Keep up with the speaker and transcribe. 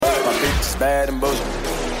bad and bullshit.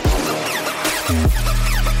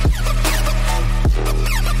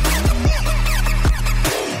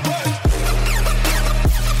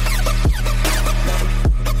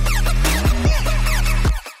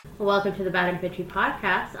 Welcome to the Bad and Bitchy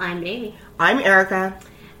podcast. I'm Amy. I'm Erica.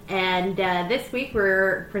 And this week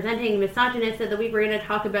we're presenting Misogynist of the Week. We're going to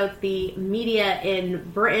talk about the media in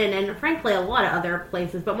Britain and frankly a lot of other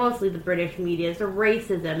places, but mostly the British media, so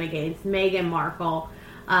racism against Meghan Markle.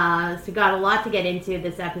 So got a lot to get into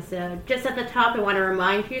this episode. Just at the top, I want to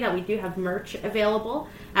remind you that we do have merch available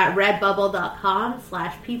at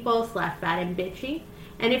redbubble.com/people/badandbitchy.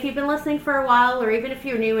 And if you've been listening for a while, or even if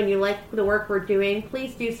you're new and you like the work we're doing,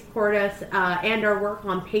 please do support us and our work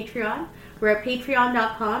on Patreon. We're at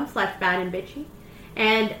patreon.com/badandbitchy.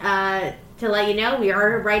 And to let you know, we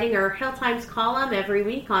are writing our Hill Times column every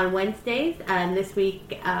week on Wednesdays. And this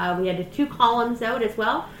week we had 2 columns out as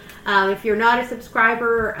well. If you're not a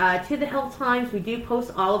subscriber to the Hill Times, we do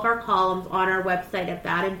post all of our columns on our website at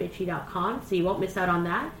badandbitchy.com, so you won't miss out on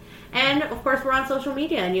that. And, of course, we're on social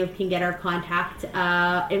media, and you can get our contact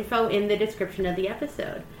info in the description of the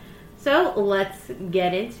episode. So, let's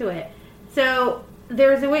get into it. So,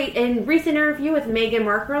 there's a recent interview with Meghan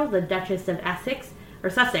Markle, the Duchess of Essex, or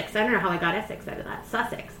Sussex, I don't know how I got Essex out of that,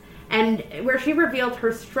 Sussex, and where she revealed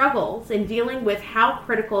her struggles in dealing with how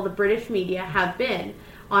critical the British media have been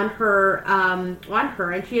on her,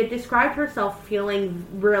 and she had described herself feeling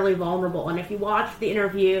really vulnerable. And if you watch the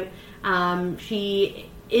interview, she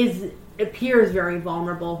appears very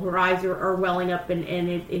vulnerable. Her eyes are welling up, and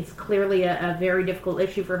it's clearly a very difficult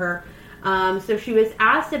issue for her. So she was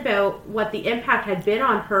asked about what the impact had been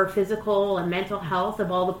on her physical and mental health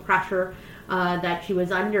of all the pressure that she was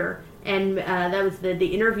under. And that was the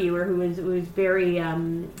interviewer who was very,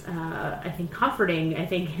 I think, comforting. I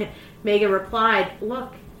think Meghan replied,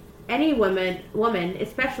 "Look, any woman,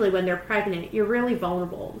 especially when they're pregnant, you're really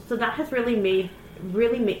vulnerable. So that has really made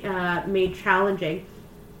challenging.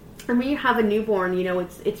 And when you have a newborn, you know,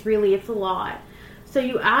 it's a lot. So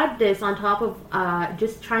you add this on top of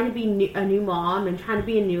just trying to be a new mom and trying to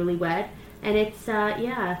be a newlywed. And it's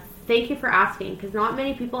thank you for asking, because not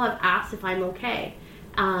many people have asked if I'm okay.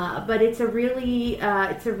 But it's a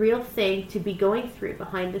real thing to be going through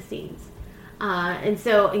behind the scenes." And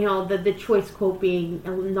so, you know, the choice quote being,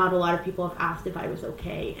 not a lot of people have asked if I was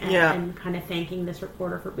okay, and kind of thanking this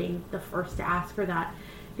reporter for being the first to ask her that.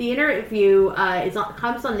 The interview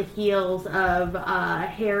comes on the heels of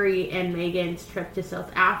Harry and Meghan's trip to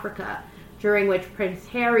South Africa, during which Prince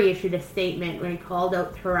Harry issued a statement when he called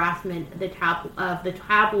out harassment of the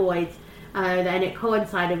tabloids, and it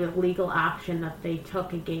coincided with legal action that they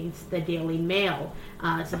took against the Daily Mail.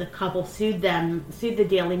 So the couple sued the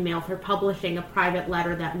Daily Mail for publishing a private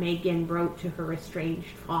letter that Meghan wrote to her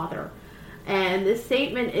estranged father. And this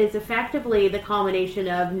statement is effectively the culmination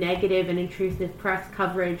of negative and intrusive press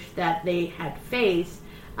coverage that they had faced,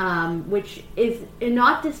 which is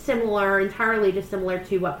not entirely dissimilar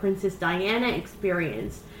to what Princess Diana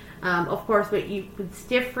experienced. Of course, what's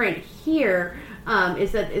different here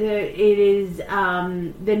is that it is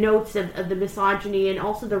the notes of the misogyny and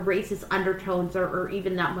also the racist undertones are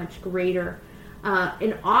even that much greater.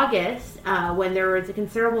 In August, when there was a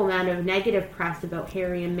considerable amount of negative press about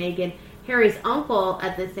Harry and Meghan, Harry's uncle,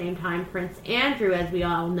 at the same time, Prince Andrew, as we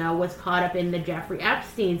all know, was caught up in the Jeffrey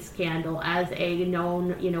Epstein scandal as a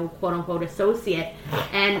known, quote-unquote associate.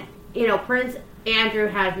 And, Prince Andrew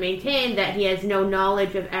has maintained that he has no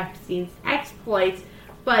knowledge of Epstein's exploits,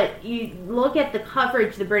 but you look at the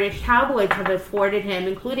coverage the British tabloids have afforded him,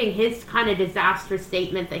 including his kind of disastrous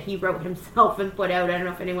statement that he wrote himself and put out. I don't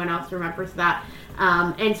know if anyone else remembers that.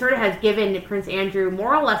 And sort of has given Prince Andrew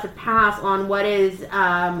more or less a pass on what is,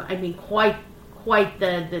 quite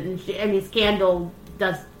the scandal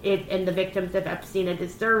does it and the victims of Epstein a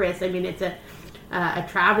disservice. I mean, it's a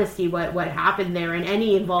travesty what happened there, and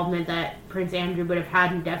any involvement that Prince Andrew would have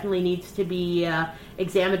had definitely needs to be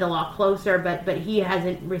examined a lot closer, but he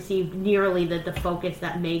hasn't received nearly the focus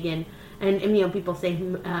that Meghan, and people say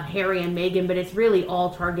Harry and Meghan, but it's really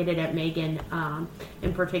all targeted at Meghan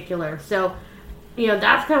in particular. So,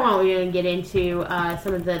 that's kind of what we're going to get into,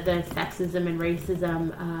 some of the sexism and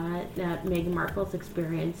racism that Meghan Markle's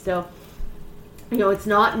experienced. So, it's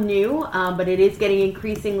not new, but it is getting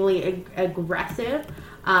increasingly aggressive.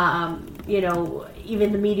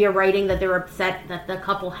 Even the media writing that they're upset that the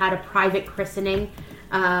couple had a private christening,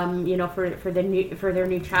 for their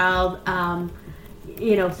new child.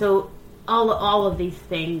 So all of these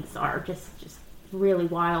things are just really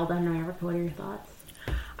wild. I don't know, Erica, what are your thoughts?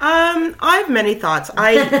 I have many thoughts.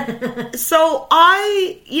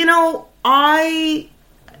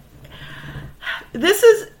 this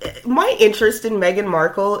is my interest in Meghan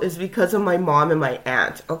Markle is because of my mom and my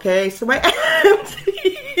aunt. Okay, so my aunt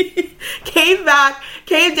came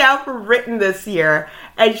down from Britain this year,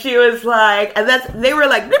 and she was like, they were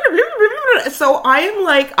like, so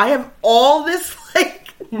I have all this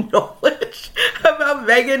like knowledge about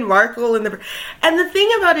Meghan Markle and the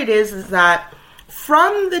thing about it is that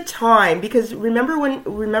from the time, because remember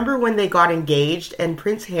when they got engaged and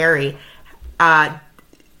Prince Harry,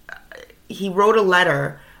 he wrote a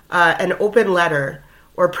letter, an open letter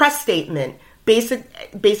or press statement,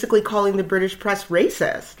 basically calling the British press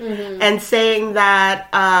racist, and saying that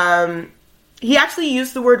he actually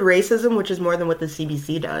used the word racism, which is more than what the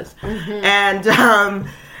CBC does,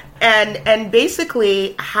 and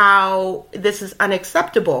basically how this is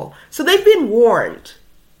unacceptable. So they've been warned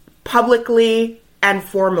publicly and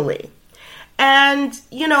formally, and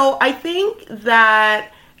I think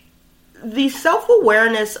that the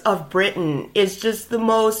self-awareness of Britain is just the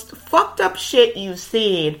most fucked up shit you've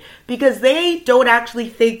seen, because they don't actually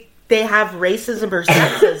think they have racism or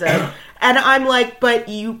sexism. And I'm like, but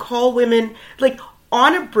you call women, like,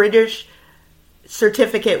 on a British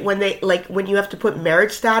certificate, when you have to put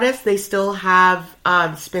marriage status, they still have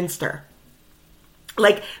spinster.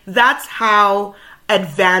 Like, that's how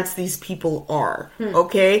advanced these people are,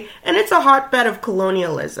 okay? And it's a hotbed of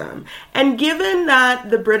colonialism. And given that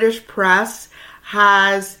the British press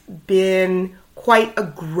has been quite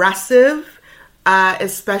aggressive,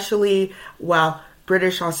 especially,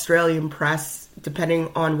 British Australian press, depending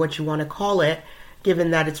on what you want to call it,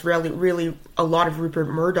 given that it's really a lot of Rupert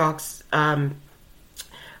Murdoch's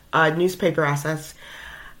newspaper assets,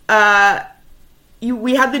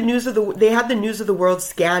 they had the News of the World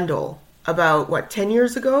scandal about 10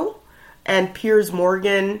 years ago, and Piers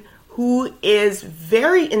Morgan, who is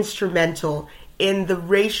very instrumental in the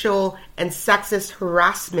racial and sexist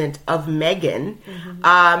harassment of Meghan,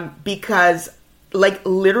 because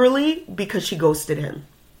because she ghosted him.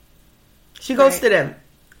 She ghosted him.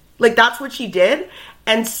 Like, that's what she did.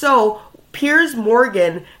 And so Piers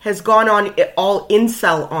Morgan has gone on all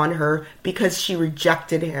incel on her because she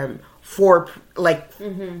rejected him for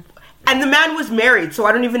and the man was married, so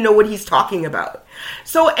I don't even know what he's talking about.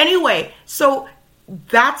 So anyway,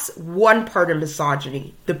 that's one part of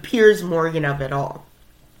misogyny, the Piers Morgan of it all,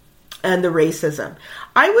 and the racism.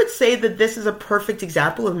 I would say that this is a perfect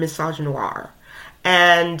example of misogynoir,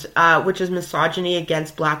 and which is misogyny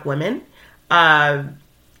against black women.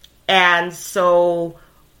 And so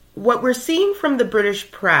what we're seeing from the British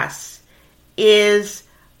press is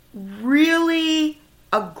really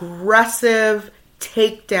aggressive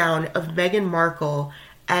takedown of Meghan Markle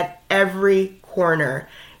at every corner.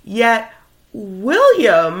 Yet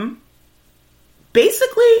William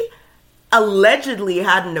basically allegedly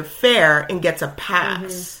had an affair and gets a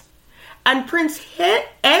pass. And Prince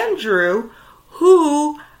Andrew,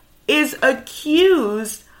 who is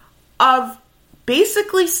accused of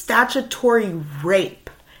basically statutory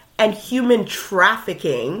rape and human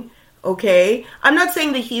trafficking, okay? I'm not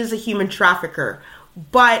saying that he is a human trafficker,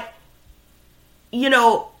 but we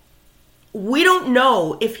don't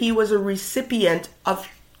know if he was a recipient of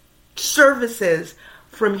services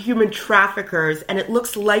from human traffickers, and it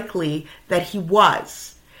looks likely that he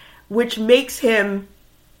was, which makes him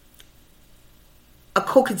a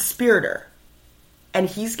co-conspirator. And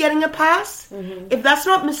he's getting a pass? If that's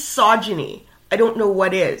not misogyny, I don't know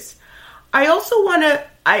what is. I also want to,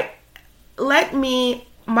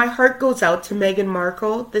 my heart goes out to Meghan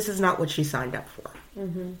Markle. This is not what she signed up for.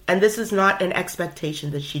 And this is not an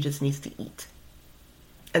expectation that she just needs to eat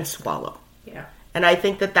and swallow. Yeah. And I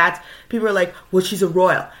think that's, people are like, well, she's a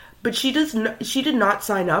royal. But she did not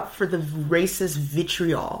sign up for the racist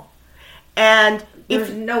vitriol. And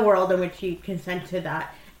there's no world in which you consent to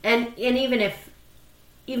that. And even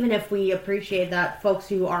if we appreciate that folks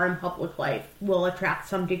who are in public life will attract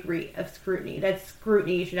some degree of scrutiny, that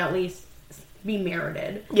scrutiny should at least be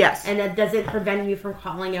merited. Yes. And that doesn't prevent you from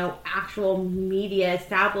calling out actual media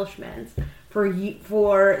establishments for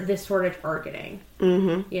this sort of targeting.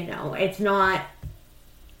 It's not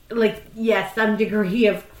like, yes, some degree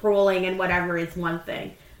of trolling and whatever is one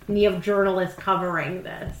thing. And you have journalists covering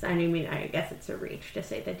this. I mean, I guess it's a reach to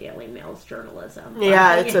say the Daily Mail's journalism.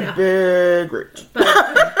 Yeah, it's a big reach.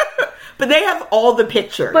 But they have all the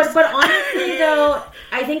pictures. But honestly, though,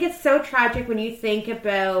 I think it's so tragic when you think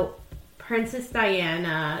about Princess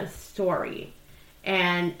Diana's story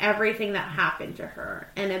and everything that happened to her.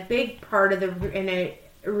 And a big part of a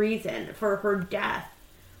reason for her death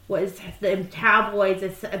was the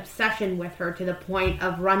tabloids' obsession with her to the point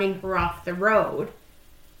of running her off the road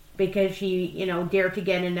because she, dared to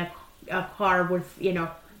get in a car with,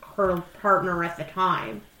 her partner at the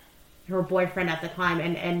time, her boyfriend at the time,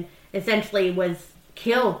 and essentially was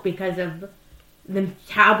killed because of the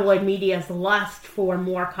tabloid media's lust for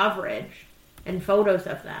more coverage and photos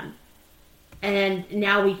of them. And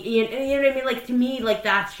now you know what I mean? Like, to me, like,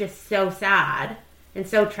 that's just so sad and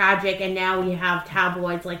so tragic. And now we have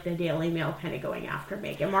tabloids like the Daily Mail kind of going after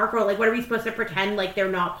Meghan Markle. Like, what are we supposed to pretend like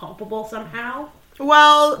they're not culpable somehow?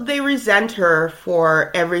 Well, they resent her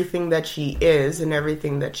for everything that she is and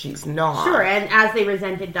everything that she's not. Sure, and as they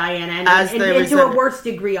resented Diana, and to a worse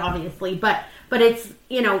degree, obviously. But it's,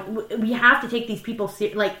 you know, we have to take these people,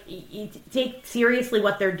 take seriously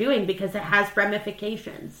what they're doing, because it has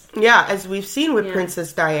ramifications. Yeah, as we've seen with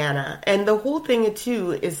Princess Diana. And the whole thing,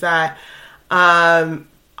 too, is that I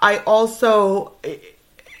also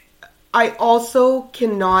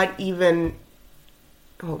cannot even...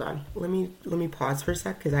 Hold on. Let me pause for a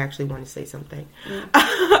sec, because I actually want to say something.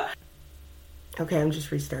 Okay, I'm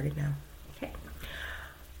just restarting now.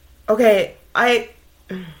 Okay,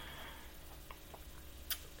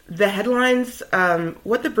 the headlines,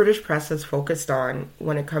 what the British press has focused on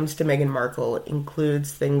when it comes to Meghan Markle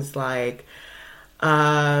includes things like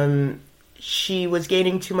she was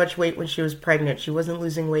gaining too much weight when she was pregnant. She wasn't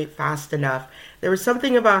losing weight fast enough. There was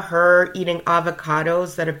something about her eating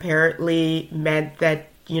avocados that apparently meant that,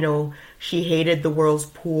 you know, she hated the world's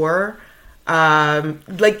poor.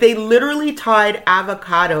 Like, they literally tied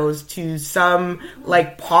avocados to some,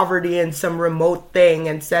 like, poverty and some remote thing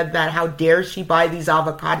and said that how dare she buy these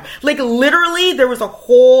avocados. Like, literally, there was a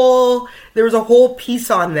whole piece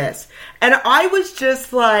on this. And I was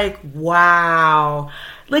just like, wow.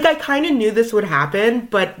 Like, I kind of knew this would happen,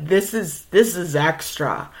 but this is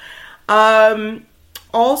extra.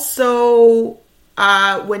 Also,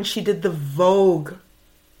 when she did the Vogue,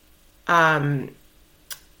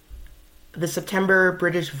 the September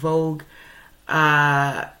British Vogue,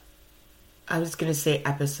 I was going to say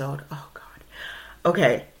episode. Oh, God.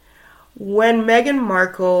 Okay. When Meghan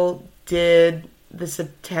Markle did the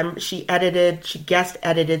September, she guest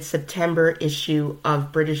edited September issue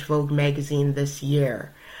of British Vogue magazine this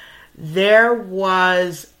year. There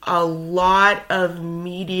was a lot of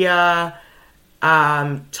media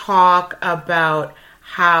talk about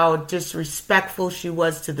how disrespectful she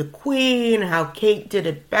was to the Queen, how Kate did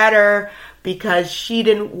it better because she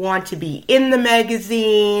didn't want to be in the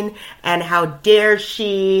magazine, and how dare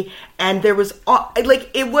she. And there was, like,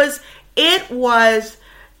 it was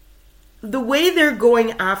the way they're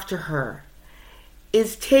going after her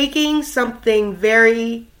is taking something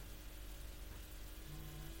very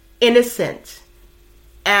innocent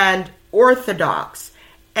and orthodox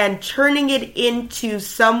and turning it into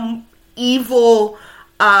some evil,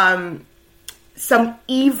 some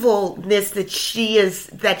evilness that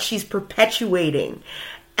she's perpetuating.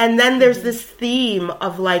 And then there's this theme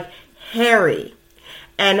of, like, Harry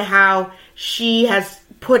and how she has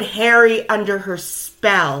put Harry under her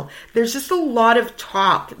spell. There's just a lot of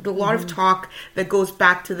talk that goes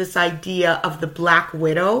back to this idea of the Black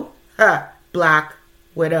Widow. Black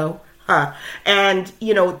Widow. And,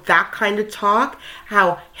 you know, that kind of talk,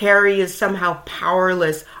 how Harry is somehow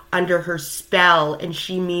powerless under her spell and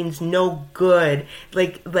she means no good,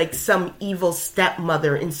 like some evil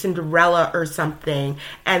stepmother in Cinderella or something,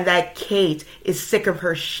 and that Kate is sick of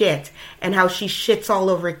her shit, and how she shits all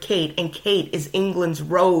over Kate, and Kate is England's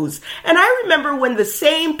Rose. And I remember when the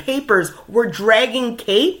same papers were dragging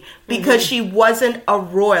Kate because she wasn't a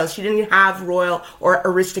royal. She didn't have royal or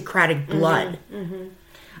aristocratic blood.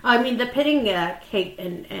 I mean, the pitting Kate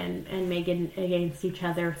and Meghan against each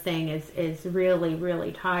other thing is really,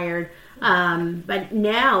 really tired. But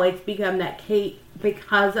now it's become that Kate,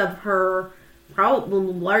 because of her,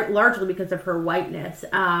 probably largely because of her whiteness,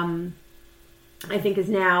 I think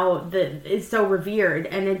is so revered.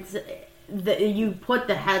 And it's you put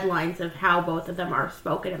the headlines of how both of them are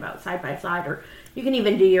spoken about side by side, or you can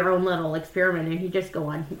even do your own little experiment and you just go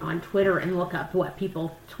on Twitter and look up what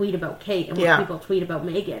people tweet about Kate and what people tweet about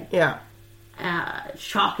Meghan. Yeah.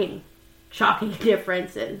 Shocking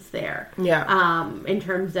differences there. Yeah. In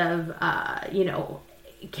terms of, you know,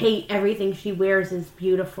 Kate, everything she wears is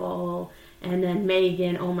beautiful. And then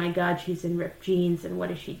Meghan, oh my God, she's in ripped jeans, and what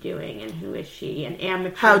is she doing, and who is she, and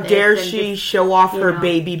amateur. How dare she show off her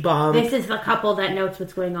baby bump? This is the couple that knows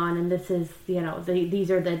what's going on, and this is, you know, these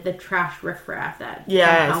are the trash riffraff that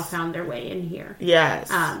somehow found their way in here. Yes.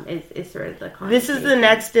 Is sort of the this is the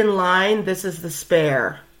next in line, this is the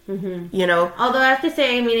spare. You know? Although I have to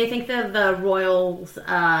say, I mean, I think that the royals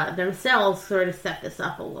themselves sort of set this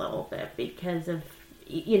up a little bit because of,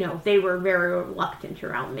 you know, they were very reluctant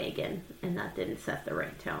around Meghan, and that didn't set the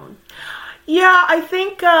right tone. Yeah, I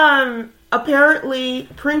think apparently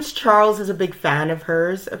Prince Charles is a big fan of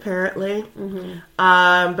hers, apparently.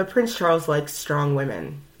 But Prince Charles likes strong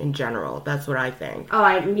women in general. That's what I think. Oh,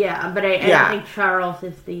 I don't think Charles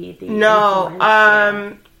is the No,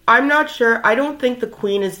 influence, I'm not sure. I don't think the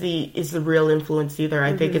Queen is the real influence either.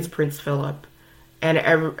 I think it's Prince Philip. And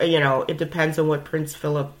it depends on what Prince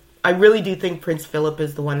Philip. I really do think Prince Philip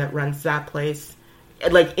is the one that runs that place,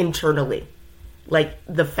 like internally, like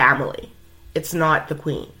the family. It's not the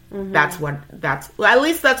Queen. At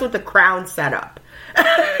least that's what the Crown set up.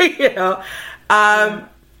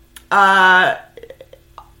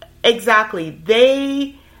 Exactly.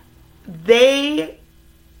 They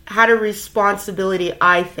had a responsibility,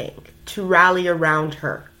 I think, to rally around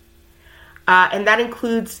her. And that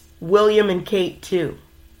includes William and Kate, too.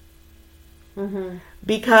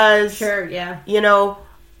 Because,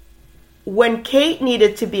 when Kate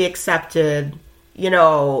needed to be accepted,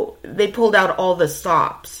 they pulled out all the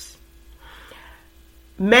stops.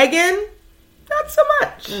 Meghan, not so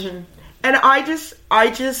much. And I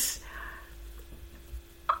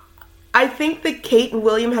think that Kate and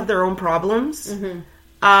William have their own problems.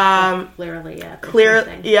 Clearly,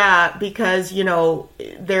 because,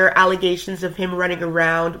 there are allegations of him running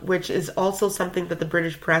around, which is also something that the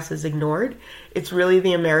British press has ignored. It's really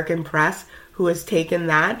the American press who has taken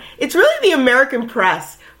that. It's really the American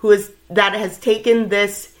press that has taken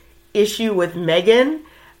this issue with Meghan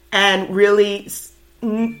and really,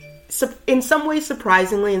 in some ways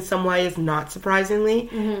surprisingly, in some ways not surprisingly,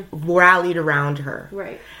 rallied around her.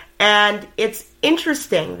 Right. And it's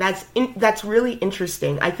interesting. That's really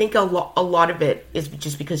interesting. I think a lot of it is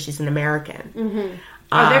just because she's an American.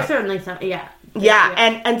 There's certainly some,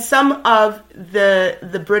 and some of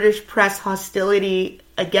the British press hostility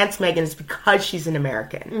against Meghan is because she's an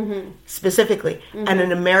American, specifically, and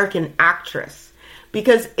an American actress.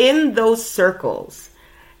 Because in those circles,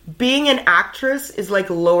 being an actress is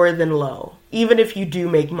like lower than low, even if you do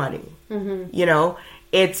make money.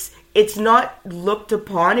 It's not looked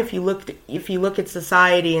upon if you look at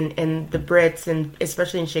society and the Brits, and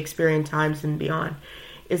especially in Shakespearean times and beyond,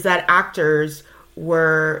 is that actors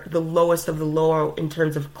were the lowest of the low in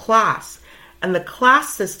terms of class. And the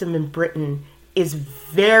class system in Britain is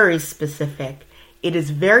very specific. It is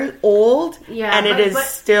very old, and it is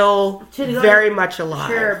still very much alive.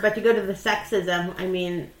 Sure, but to go to the sexism, I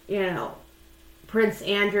mean, Prince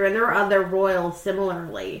Andrew, and there are other royals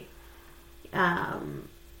similarly.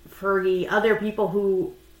 Fergie, other people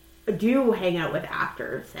who do hang out with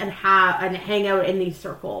actors and hang out in these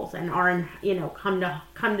circles and are in, come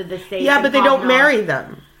to the stage. Yeah, but they don't marry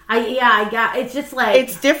them. It's just like,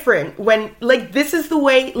 it's different when, like, this is the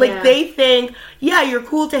way, like, they think, you're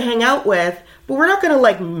cool to hang out with, but we're not gonna,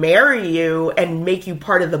 like, marry you and make you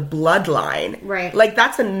part of the bloodline. Right. Like,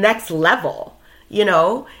 that's a next level,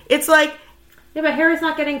 It's like, yeah, but Harry's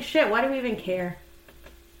not getting shit. Why do we even care?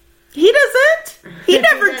 He doesn't. He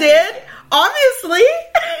never did. Obviously,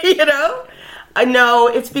 I know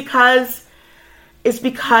it's because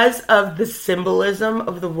of the symbolism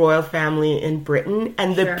of the royal family in Britain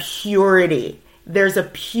and the purity. There's a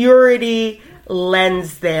purity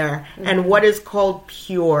lens there, and what is called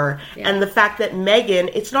pure, and the fact that Meghan,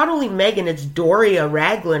 it's not only Meghan, it's Doria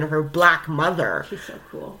Raglan, her black mother. She's so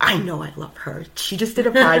cool. I know, I love her. She just did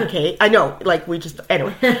a 5K. I know, like,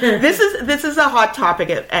 anyway. This is a hot topic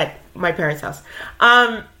at my parents' house,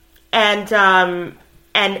 and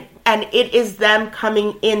it is them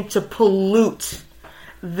coming in to pollute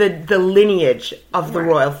the lineage of the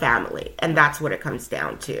royal family, and that's what it comes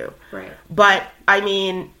down to. Right. But I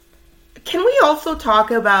mean, can we also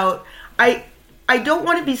talk about, I don't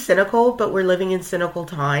want to be cynical, but we're living in cynical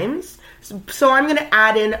times. So I'm going to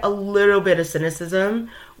add in a little bit of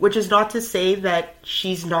cynicism, which is not to say that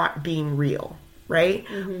she's not being real, right?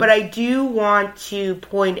 But I do want to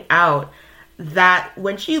point out that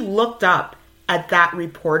when she looked up at that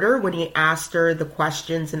reporter, when he asked her the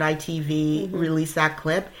questions and ITV released that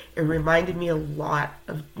clip, it reminded me a lot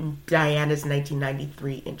of Diana's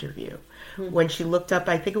 1993 interview. When she looked up,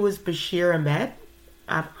 I think it was Bashir Ahmed,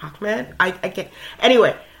 I can't,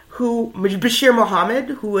 anyway, Bashir Mohammed,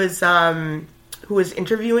 who was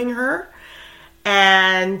interviewing her,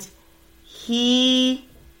 and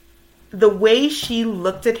the way she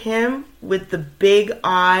looked at him with the big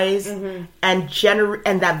eyes and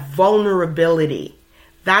that vulnerability,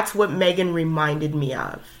 that's what Meghan reminded me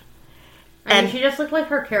of. And she just looked like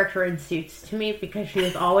her character in Suits to me, because she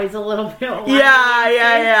was always a little bit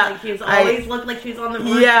yeah. Like she was always looked like she was on the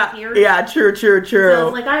verge of tears. Yeah, true. So I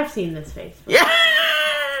was like, I've seen this face before.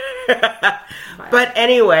 Yeah. But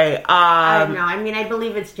anyway, I don't know. I mean, I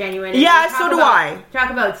believe it's genuine. Yeah, so do I. Talk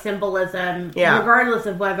about symbolism, regardless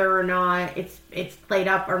of whether or not it's played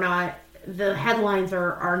up or not. The headlines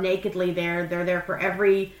are nakedly there. They're there for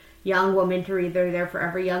every young woman to read. They're there for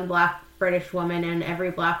every young Black British woman and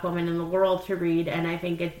every Black woman in the world to read. And I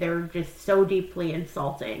think they're just so deeply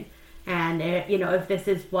insulting. And if this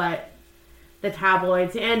is what the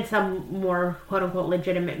tabloids and some more quote-unquote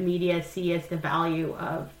legitimate media see as the value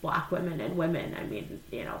of Black women and women, I mean,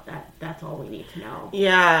 that's all we need to know.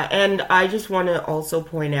 Yeah, and I just want to also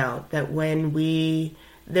point out that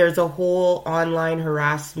there's a whole online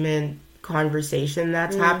harassment conversation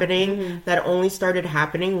that's happening that only started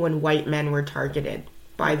happening when white men were targeted,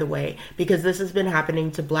 by the way, because this has been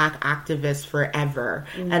happening to Black activists forever.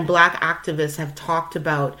 And Black activists have talked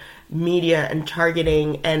about media and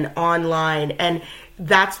targeting and online, and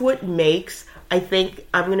that's what makes, I think,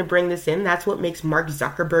 I'm going to bring this in, that's what makes Mark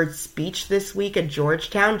Zuckerberg's speech this week at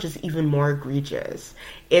Georgetown just even more egregious.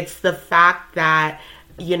 It's the fact that,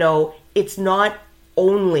 it's not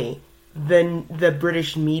only the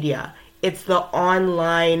British media, it's the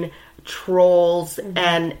online trolls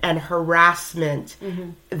and harassment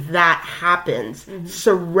that happens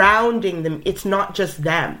surrounding them. It's not just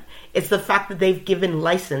them. It's the fact that they've given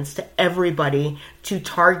license to everybody to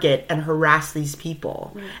target and harass these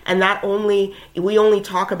people. And we only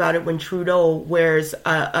talk about it when Trudeau wears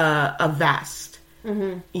a vest.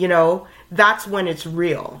 That's when it's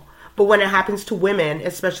real. But when it happens to women,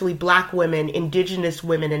 especially Black women, Indigenous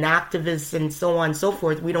women, and activists, and so on and so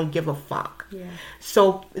forth, we don't give a fuck. Yeah.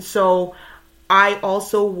 So I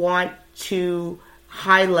also want to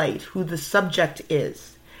highlight who the subject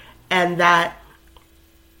is, and that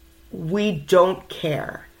we don't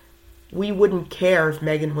care. We wouldn't care if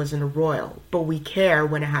Meghan wasn't a royal, but we care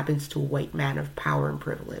when it happens to a white man of power and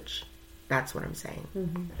privilege. That's what I'm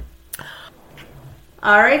saying.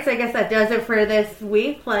 All right, so I guess that does it for this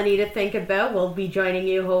week. Plenty to think about. We'll be joining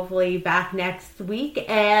you hopefully back next week.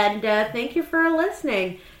 And thank you for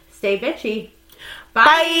listening. Stay bitchy.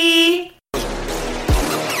 Bye.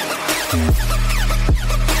 Bye.